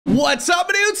What's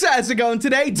up, dudes? How's it going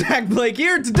today? dakblake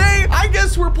here. Today, I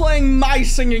guess we're playing My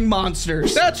Singing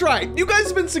Monsters. That's right. You guys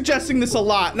have been suggesting this a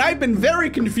lot, and I've been very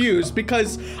confused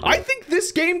because I think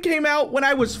this game came out when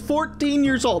I was 14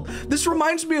 years old. This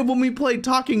reminds me of when we played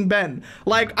Talking Ben.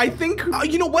 Like, I think,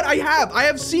 you know what? I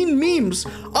have seen memes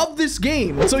of this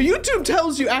game. So YouTube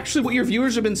tells you actually what your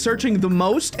viewers have been searching the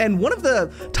most, and one of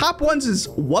the top ones is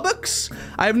Wubbox.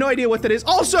 I have no idea what that is.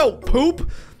 Also,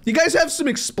 poop. You guys have some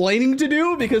explaining to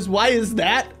do because why is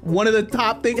that one of the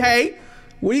top things? Hey,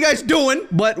 what are you guys doing?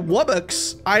 But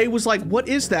Wubbox, I was like, what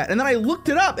is that? And then I looked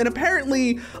it up, and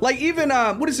apparently, like even,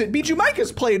 what is it? Bijou Mike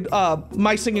has played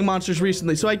My Singing Monsters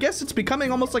recently, so I guess it's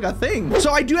becoming almost like a thing.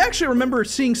 So I do actually remember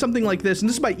seeing something like this, and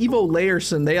this is by Evo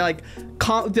Layerson. They like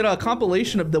did a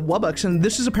compilation of the Wubbox, and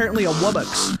this is apparently a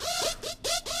Wubbox.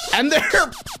 And they're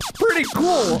pretty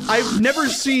cool. I've never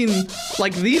seen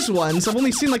like these ones. I've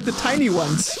only seen like the tiny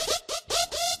ones.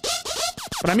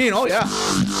 But I mean, oh yeah.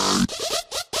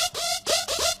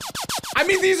 I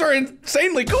mean, these are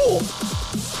insanely cool.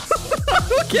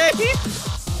 Okay.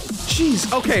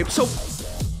 Jeez, okay, so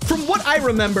from what I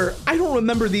remember, I don't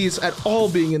remember these at all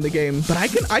being in the game, but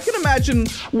I can imagine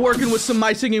working with some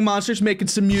My Singing Monsters, making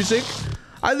some music.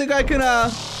 I think I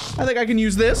can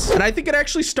use this. And I think it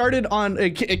actually started on,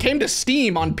 it came to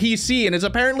Steam on PC and is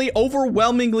apparently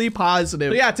overwhelmingly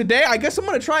positive. So yeah, today, I guess I'm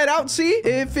gonna try it out and see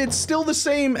if it's still the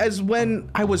same as when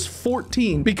I was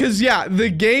 14. Because yeah,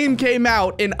 the game came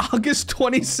out in August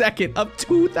 22nd of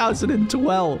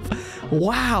 2012.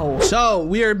 Wow. So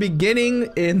we are beginning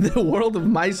in the world of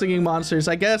My Singing Monsters.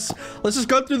 I guess let's just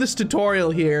go through this tutorial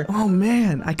here. Oh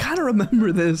man, I kind of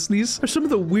remember this. These are some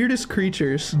of the weirdest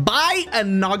creatures. Buy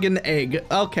a noggin egg.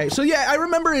 Okay, so yeah, I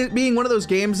remember it being one of those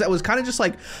games that was kind of just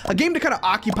like a game to kind of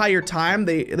occupy your time.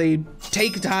 They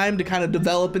take time to kind of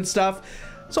develop and stuff.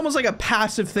 It's almost like a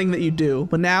passive thing that you do.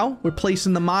 But now we're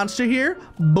placing the monster here.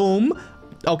 Boom.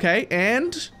 Okay,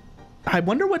 and I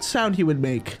wonder what sound he would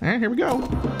make. Here we go.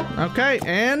 Okay,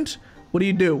 and what do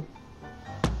you do?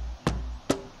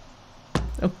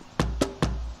 Oh.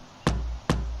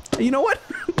 You know what?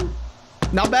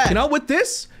 Not bad. You know, with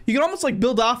this, you can almost like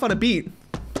build off on a beat.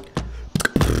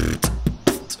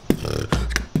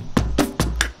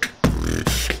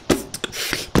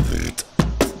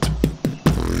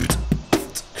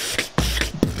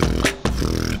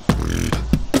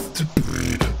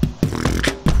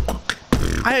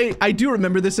 I do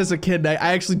remember this as a kid. I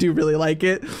actually do really like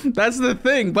it. That's the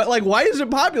thing. But like, why is it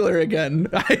popular again?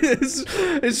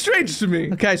 It's strange to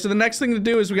me. Okay, so the next thing to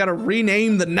do is we got to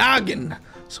rename the noggin.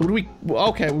 So what do we,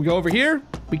 okay, we go over here.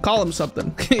 We call him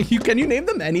something. Can you name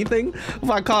them anything? If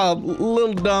I call him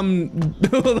Little Dum,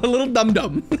 Little Dum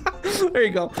Dum. There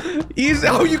you go. He's,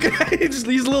 oh, you can, he's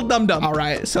Little Dum Dum. All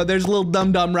right, so there's Little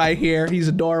Dum Dum right here. He's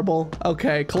adorable.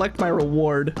 Okay, collect my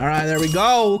reward. All right, there we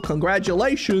go.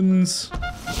 Congratulations.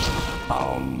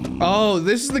 Oh,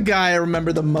 this is the guy I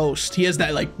remember the most. He has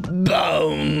that like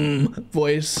boom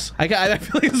voice. I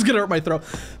feel like this is gonna hurt my throat.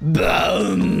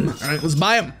 Boom. All right, let's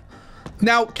buy him.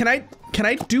 Now, can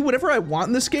I do whatever I want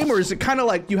in this game, or is it kind of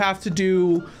like you have to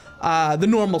do the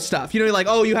normal stuff? You know, like,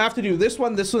 oh, you have to do this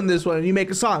one, this one, this one, and you make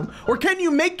a song. Or can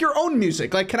you make your own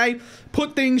music? Like, can I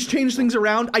put things, change things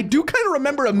around? I do kind of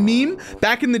remember a meme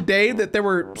back in the day that there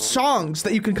were songs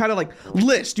that you can kind of like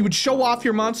list. You would show off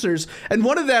your monsters, and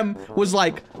one of them was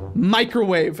like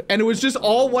microwave, and it was just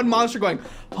all one monster going,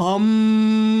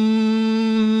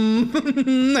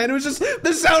 and it was just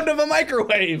the sound of a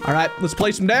microwave. All right, let's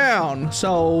place them down.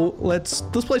 So let's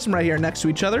place them right here next to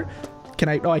each other. Can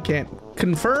I? Oh, I can't.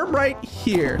 Confirm right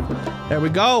here. There we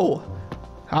go.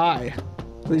 Hi.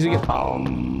 Please get.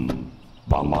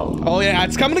 Oh yeah,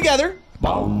 it's coming together.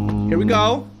 Here we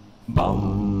go.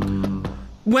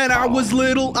 When I was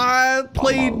little, I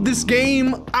played this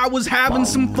game. I was having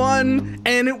some fun,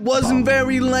 and it wasn't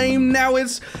very lame. Now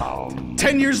it's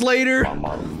 10 years later.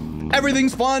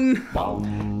 Everything's fun.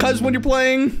 Cause when you're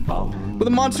playing with the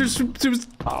monsters to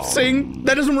sing,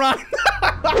 that doesn't rhyme.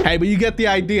 Hey, but you get the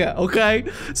idea, okay?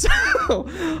 So,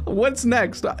 what's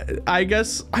next? I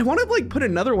guess I want to like put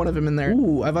another one of them in there.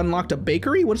 Ooh, I've unlocked a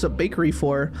bakery. What is a bakery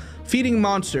for? Feeding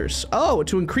monsters. Oh,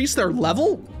 to increase their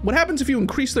level? What happens if you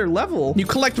increase their level? You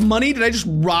collect money? Did I just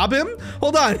rob him?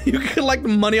 Hold on, you collect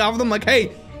money off of them like,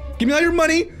 hey, give me all your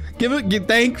money.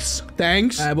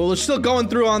 Thanks. All right, well, we're still going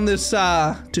through on this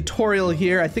tutorial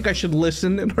here. I think I should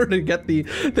listen in order to get the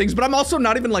things, but I'm also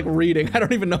not even like reading. I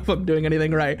don't even know if I'm doing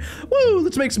anything right. Woo,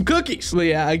 let's make some cookies. But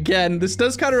yeah, again, this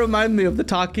does kind of remind me of the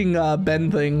Talking Ben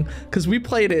thing, because we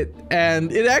played it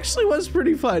and it actually was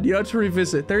pretty fun, you know, to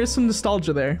revisit. There is some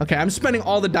nostalgia there. Okay, I'm spending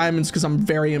all the diamonds because I'm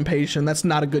very impatient. That's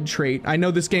not a good trait. I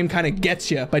know this game kind of gets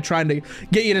you by trying to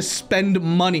get you to spend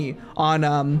money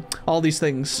on all these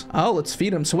things. Oh, let's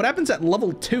feed him. So what happens at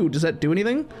level 2? Does that do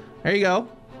anything? There you go.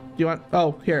 You want,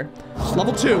 oh, here.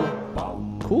 Level 2.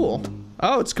 Cool.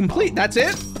 Oh, it's complete. That's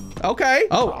it? Okay.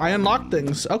 Oh, I unlocked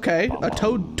things. Okay. A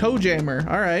toe jammer.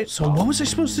 All right. So what was I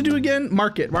supposed to do again?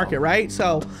 Market, right?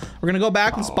 So we're gonna go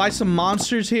back and buy some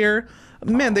monsters here.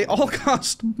 Man, they all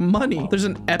cost money. There's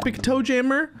an epic toe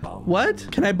jammer. What?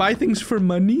 Can I buy things for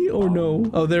money or no?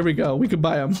 Oh, there we go. We could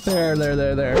buy them.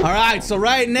 There. All right, so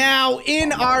right now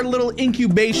in our little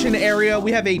incubation area,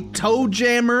 we have a toe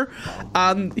jammer.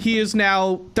 He is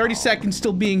now 30 seconds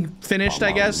still being finished,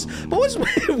 I guess. But what's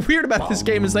weird about this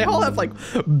game is they all have like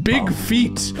big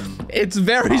feet. It's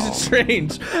very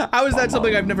strange. How is that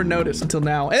something I've never noticed until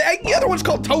now? And the other one's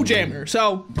called toe jammer,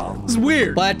 so it's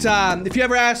weird. But if you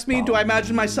ever asked me, do I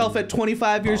imagine myself at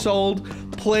 25 years old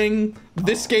playing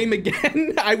this game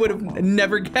again? I would have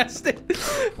never guessed it.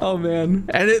 Oh man.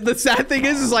 And the sad thing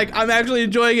is like I'm actually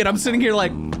enjoying it. I'm sitting here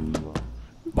like,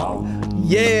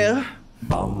 yeah.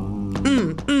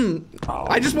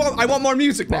 I want more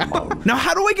music now. Now,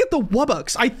 how do I get the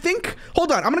Wubbox? I think,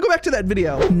 hold on, I'm gonna go back to that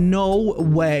video. No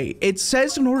way. It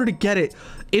says in order to get it,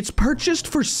 it's purchased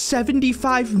for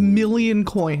 75 million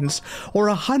coins or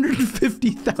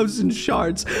 150,000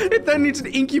 shards. It then needs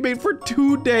to incubate for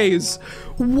 2 days.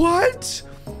 What?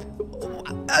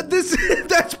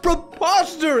 That's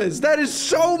preposterous. That is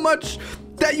so much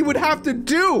that you would have to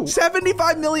do.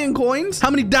 75 million coins? How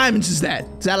many diamonds is that?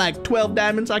 Is that like 12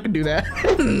 diamonds? I can do that.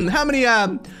 How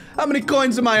many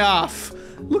coins am I off?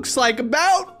 Looks like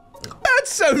about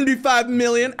 75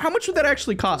 million. How much would that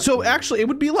actually cost? So actually it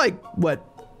would be like, what?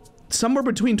 Somewhere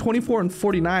between 24 and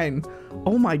 49.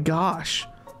 Oh my gosh.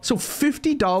 So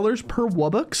 $50 per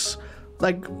Wubbox?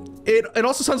 Like, it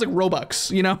also sounds like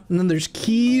Robux, you know? And then there's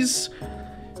keys.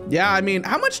 Yeah, I mean,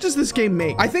 how much does this game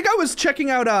make? I think I was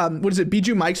checking out, what is it,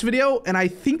 Bijou Mike's video, and I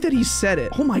think that he said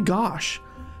it. Oh my gosh.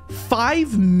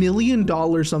 $5 million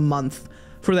a month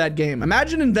for that game.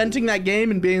 Imagine inventing that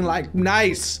game and being like,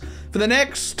 nice. For the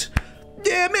next,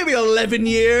 yeah, maybe 11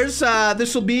 years,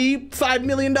 this will be $5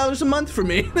 million a month for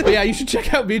me. But yeah, you should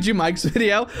check out Bijou Mike's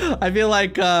video. I feel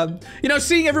like, you know,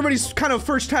 seeing everybody's kind of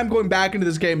first time going back into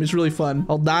this game is really fun.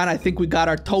 Hold on, I think we got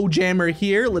our toe jammer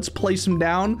here. Let's place him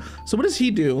down. So what does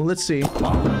he do? Let's see.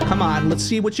 Come on, let's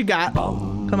see what you got.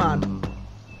 Come on.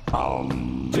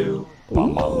 Ooh.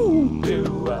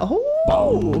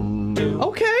 Oh,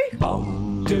 okay.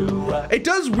 It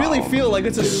does really feel like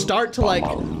it's a start to like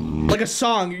a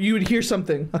song. You would hear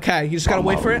something. Okay, you just gotta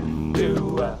wait for it.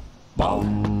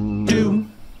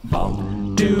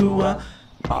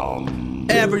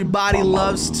 Everybody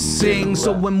loves to sing,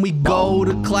 so when we go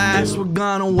to class, we're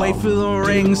gonna wait for the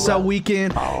ring so we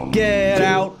can get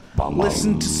out,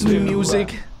 listen to some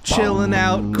music, chilling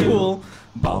out, cool,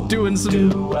 doing some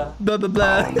blah blah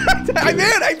blah.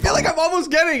 Man, I feel like I'm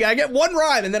almost getting it. I get one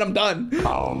rhyme and then I'm done.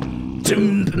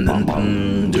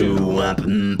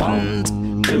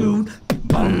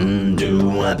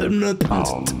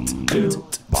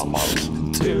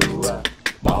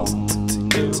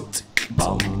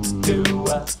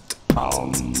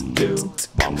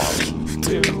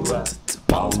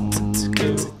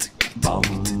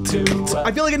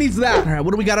 I feel like it needs that. All right,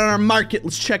 what do we got on our market?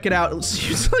 Let's check it out.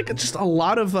 It's like just a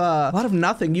lot of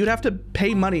nothing. You'd have to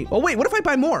pay money. Oh wait, what if I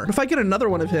buy more? What if I get another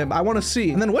one of him? I want to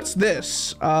see. And then what's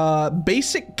this?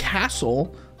 Basic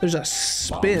castle. There's a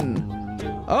spin.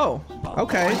 Oh,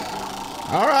 okay.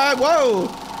 All right, whoa.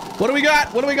 What do we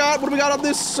got? What do we got on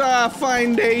this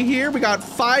fine day here? We got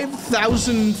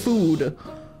 5,000 food.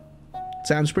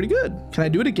 Sounds pretty good. Can I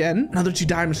do it again? Another 2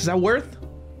 diamonds. Is that worth?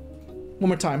 One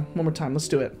more time. Let's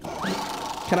do it.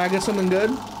 Can I get something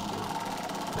good?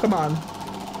 Come on.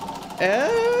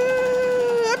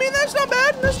 I mean, that's not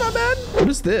bad. What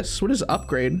is this? What is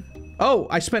upgrade? Oh,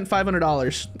 I spent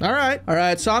 $500. All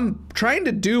right. So I'm trying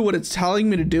to do what it's telling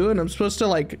me to do, and I'm supposed to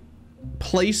like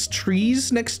place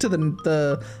trees next to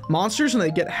the monsters and they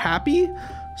get happy.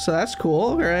 So that's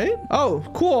cool, right? Oh,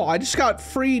 cool. I just got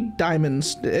free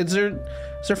diamonds. Is there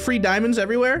Is there free diamonds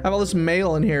everywhere? I have all this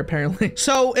mail in here, apparently.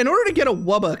 So in order to get a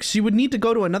Wubbox, you would need to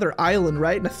go to another island,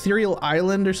 right? An ethereal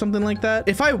island or something like that.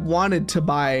 If I wanted to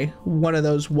buy one of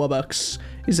those Wubbox,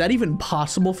 is that even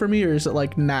possible for me, or is it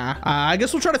like, nah? I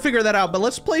guess we'll try to figure that out, but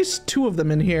let's place 2 of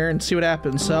them in here and see what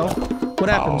happens. So, what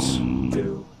happens?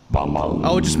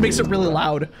 Oh, it just makes it really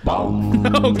loud.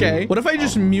 Okay. What if I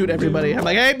just mute everybody? I'm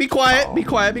like, hey, be quiet, be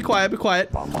quiet, be quiet, be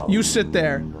quiet. You sit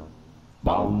there.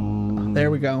 There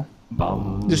we go.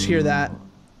 Just hear that.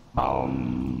 I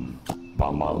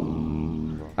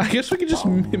guess we could just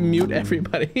mute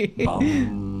everybody.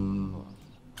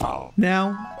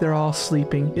 Now they're all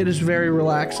sleeping. It is very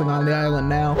relaxing on the island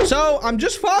now. So I'm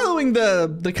just following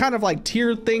the kind of like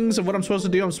tier things of what I'm supposed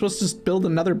to do. I'm supposed to build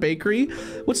another bakery.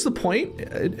 What's the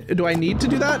point? Do I need to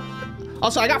do that?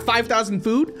 Also, I got 5,000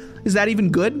 food. Is that even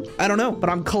good? I don't know, but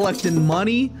I'm collecting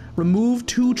money. Remove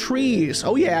 2 trees.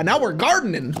 Oh yeah, now we're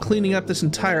gardening. Cleaning up this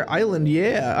entire island,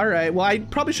 yeah. All right, well, I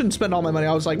probably shouldn't spend all my money.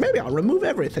 I was like, maybe I'll remove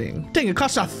everything. Dang, it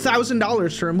costs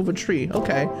 $1,000 to remove a tree,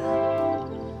 okay.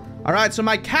 All right, so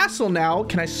my castle now,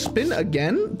 can I spin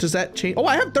again? Does that change? Oh,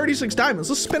 I have 36 diamonds.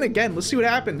 Let's spin again. Let's see what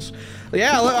happens.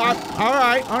 Yeah, all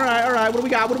right. What do we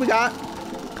got? What do we got?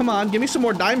 Come on, give me some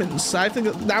more diamonds. I think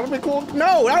that would be cool.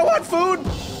 No, I don't want food.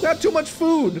 Not too much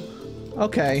food.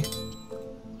 Okay.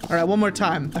 All right, one more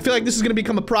time. I feel like this is gonna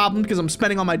become a problem because I'm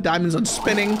spending all my diamonds on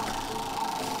spinning.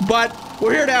 But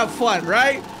we're here to have fun,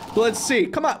 right? Let's see.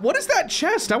 Come on. What is that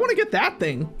chest? I want to get that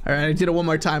thing. All right, I did it one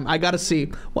more time. I gotta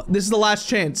see. This is the last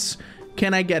chance.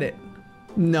 Can I get it?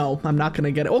 No, I'm not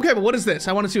gonna get it. Okay, but what is this?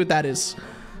 I want to see what that is.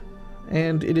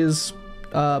 And it is,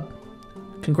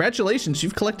 congratulations.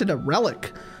 You've collected a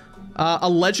relic. A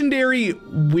legendary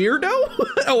werdo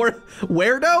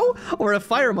or a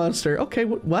fire monster. Okay,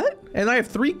 what? And I have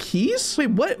 3 keys? Wait,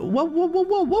 what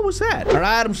was that? All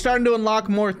right, I'm starting to unlock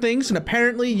more things, and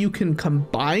apparently you can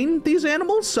combine these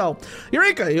animals. So,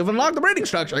 Eureka, you've unlocked the breeding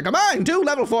structure. Combine 2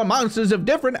 level 4 monsters of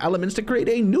different elements to create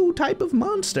a new type of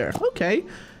monster. Okay,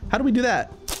 how do we do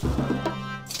that?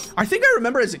 I think I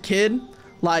remember as a kid,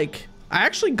 like, I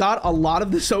actually got a lot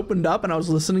of this opened up and I was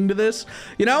listening to this.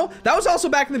 You know, that was also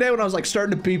back in the day when I was like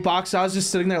starting to beatbox. I was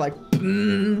just sitting there like,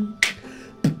 you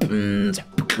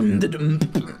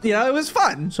know, it was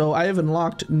fun. So I have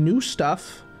unlocked new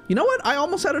stuff. You know what? I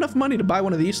almost had enough money to buy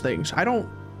one of these things. I don't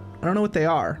know what they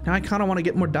are. Now I kind of want to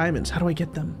get more diamonds. How do I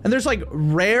get them? And there's like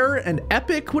rare and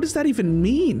epic. What does that even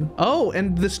mean? Oh,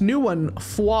 and this new one,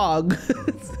 Fwog.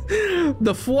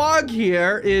 The Fwog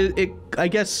here is, I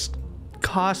guess,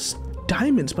 costs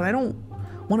diamonds, but I don't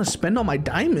want to spend all my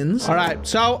diamonds. All right,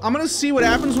 so I'm gonna see what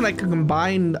happens when I can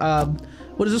combine,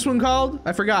 what is this one called?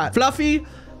 I forgot. Fluffy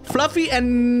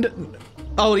and,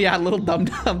 oh yeah, Little Dum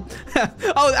Dum.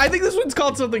 Oh, I think this one's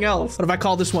called something else. What if I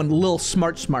call this one Lil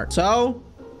Smart Smart? So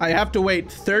I have to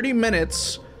wait 30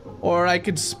 minutes or I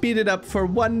could speed it up for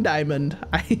 1 diamond.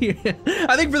 I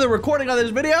think for the recording of this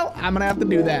video, I'm gonna have to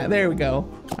do that. There we go.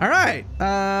 All right,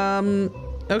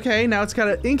 okay, now it's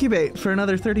gotta incubate for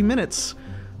another 30 minutes.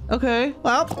 Okay,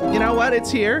 well, you know what?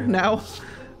 It's here now.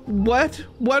 What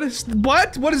is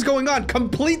going on?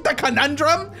 Complete the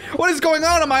conundrum? What is going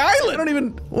on my island? I don't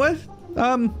even, what?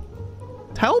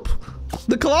 Help?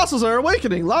 The Colossals are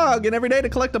awakening. Log in every day to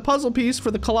collect a puzzle piece for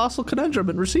the Colossal Conundrum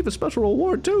and receive a special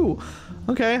reward too.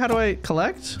 Okay, how do I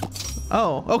collect?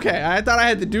 Oh, okay, I thought I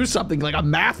had to do something like a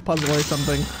math puzzle or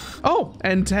something. Oh,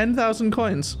 and 10,000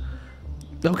 coins.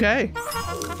 Okay.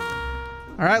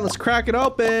 All right, let's crack it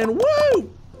open.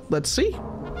 Woo! Let's see.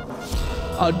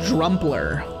 A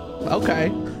drumpler. Okay.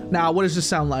 Now, what does this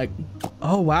sound like?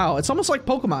 Oh, wow. It's almost like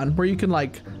Pokemon, where you can,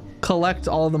 like, collect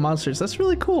all of the monsters. That's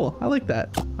really cool. I like that.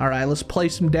 All right, let's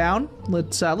place them down.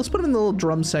 Let's put them in the little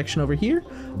drum section over here.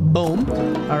 Boom.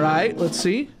 All right, let's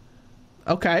see.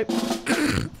 Okay.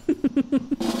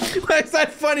 Why is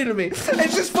that funny to me?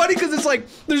 It's just funny because it's like,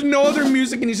 there's no other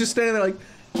music and he's just standing there like,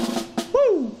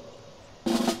 woo!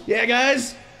 Yeah,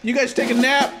 guys, you guys take a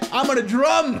nap. I'm gonna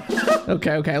drum.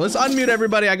 Okay, let's unmute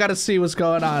everybody. I gotta see what's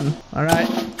going on. All right,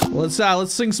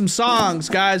 let's sing some songs,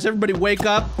 guys. Everybody wake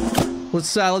up. Let's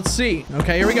see.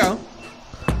 Okay, here we go.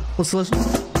 Let's listen.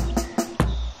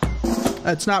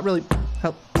 It's not really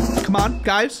help. Come on,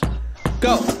 guys,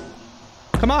 go.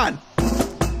 Come on.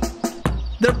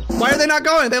 Why are they not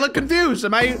going? They look confused.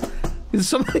 Is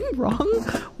something wrong?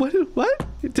 What?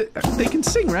 They can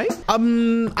sing, right? I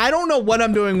don't know what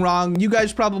I'm doing wrong. You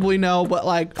guys probably know, but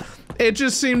like, it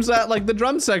just seems that like the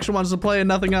drum section wants to play and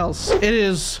nothing else. It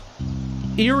is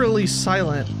eerily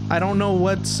silent. I don't know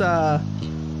what's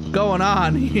going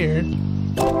on here.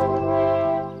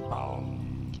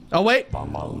 Oh wait,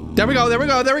 there we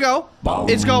go.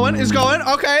 It's going.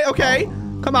 Okay.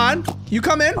 Come on. You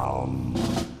come in.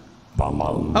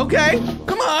 Okay.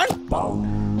 Come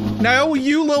on. No,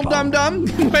 you little dum-dum.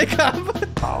 Wake up.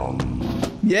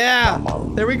 Yeah.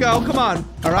 There we go. Come on.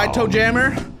 All right, Toe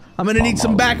Jammer. I'm gonna need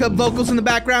some backup vocals in the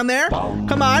background there.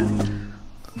 Come on.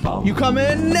 You come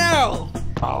in now.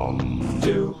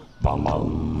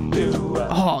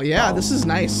 Oh, yeah, this is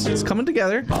nice. It's coming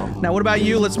together. Now, what about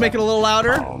you? Let's make it a little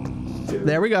louder.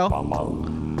 There we go.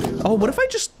 Oh, what if I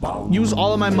just use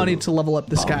all of my money to level up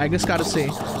this guy? I just gotta see.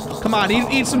 Come on,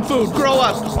 eat some food. Grow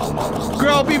up.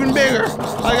 Grow up even bigger.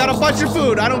 I got a bunch of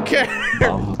food. I don't care.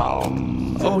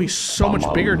 Oh, he's so much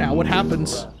bigger now. What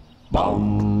happens?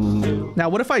 Now,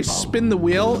 what if I spin the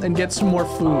wheel and get some more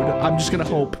food? I'm just gonna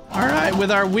hope. All right,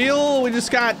 with our wheel, we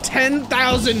just got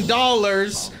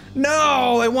 $10,000.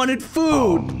 No, I wanted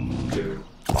food.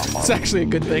 It's actually a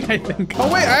good thing, I think. Oh,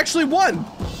 wait, I actually won.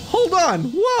 Hold on.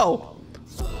 Whoa.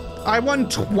 I won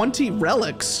 20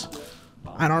 relics.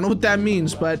 I don't know what that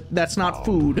means, but that's not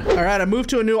food. All right, I moved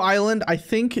to a new island. I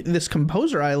think this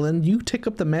Composer Island, you take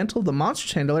up the mantle of the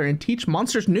Monsters Handler and teach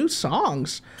monsters new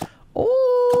songs.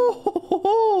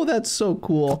 Oh, that's so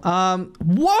cool.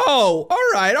 Whoa.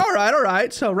 All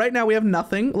right. So right now we have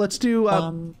nothing. Let's do,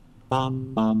 oh,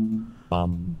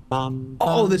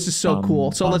 this is so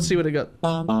cool. So let's see what it got.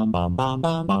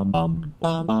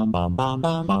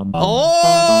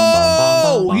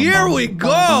 Oh, here we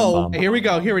go. Here we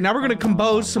go. Now we're gonna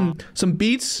compose some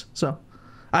beats. So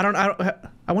I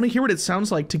want to hear what it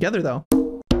sounds like together though.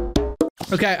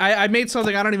 Okay, I made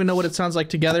something. I don't even know what it sounds like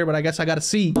together, but I guess I gotta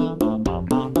see.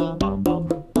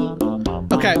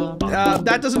 Okay,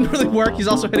 that doesn't really work. He's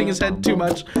also hitting his head too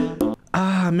much.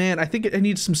 Ah, man, I think it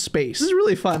needs some space. This is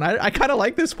really fun. I kind of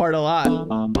like this part a lot.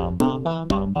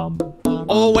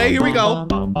 Oh, wait, here we go.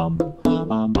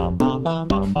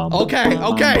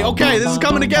 Okay, this is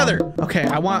coming together. Okay,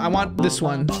 I want this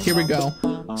one. Here we go.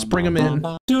 Let's bring him in.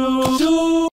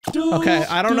 Okay,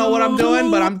 I don't know what I'm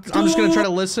doing, but I'm just gonna try to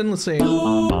listen. Let's see.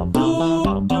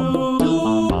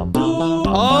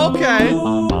 Okay.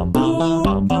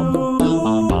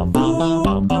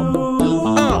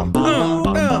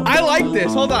 I like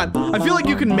this. Hold on. I feel like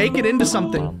you can make it into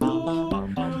something.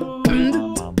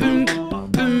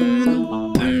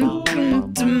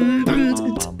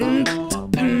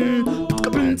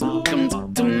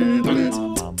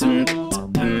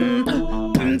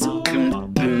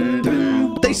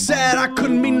 They said I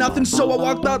couldn't be nothing, so I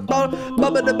walked out. That's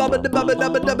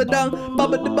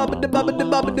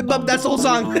the whole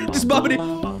song. Just bubbity.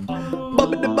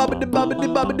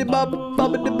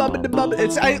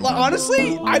 It's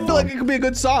honestly, I feel like it could be a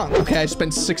good song. Okay, I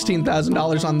spent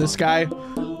 $16,000 on this guy.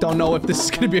 Don't know if this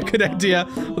is gonna be a good idea.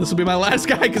 Well, this will be my last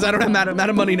guy because I don't have that amount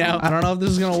of money now. I don't know if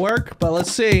this is gonna work, but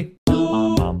let's see. I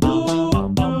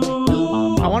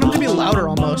want him to be louder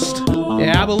almost.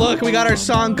 Yeah, but look, we got our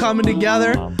song coming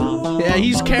together. Yeah,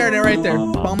 he's carrying it right there.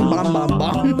 Bum, bum, bum,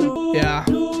 bum. Yeah,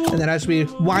 and then as we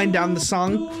wind down the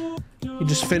song, you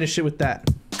just finish it with that.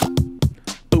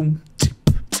 Boom.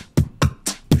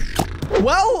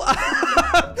 Well,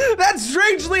 that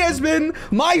strangely has been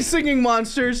my singing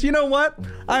monsters. You know what?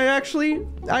 I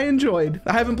enjoyed.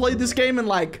 I haven't played this game in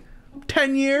like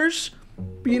 10 years.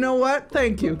 But you know what?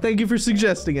 Thank you. Thank you for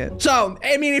suggesting it. So,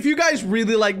 I mean, if you guys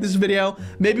really like this video,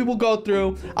 maybe we'll go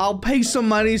through. I'll pay some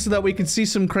money so that we can see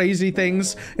some crazy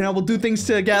things. You know, we'll do things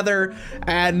together.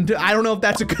 And I don't know if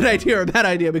that's a good idea or a bad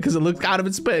idea because it looks kind of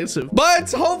expensive.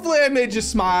 But hopefully I made you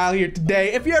smile here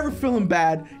today. If you're ever feeling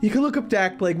bad, you can look up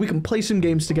dakblake. We can play some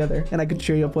games together and I can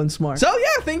cheer you up once more. So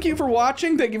yeah, thank you for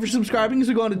watching. Thank you for subscribing as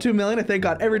we go on to 2 million. I thank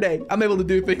God every day I'm able to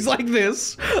do things like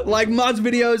this, like mods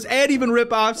videos and even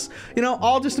rip-offs, you know,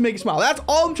 all just to make you smile. That's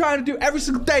all I'm trying to do every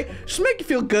single day. Just make you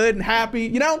feel good and happy,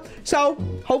 you know? So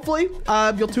hopefully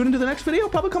you'll tune into the next video,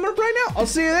 probably coming up right now. I'll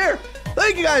see you there.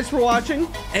 Thank you guys for watching.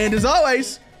 And as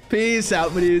always, peace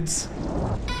out, my dudes.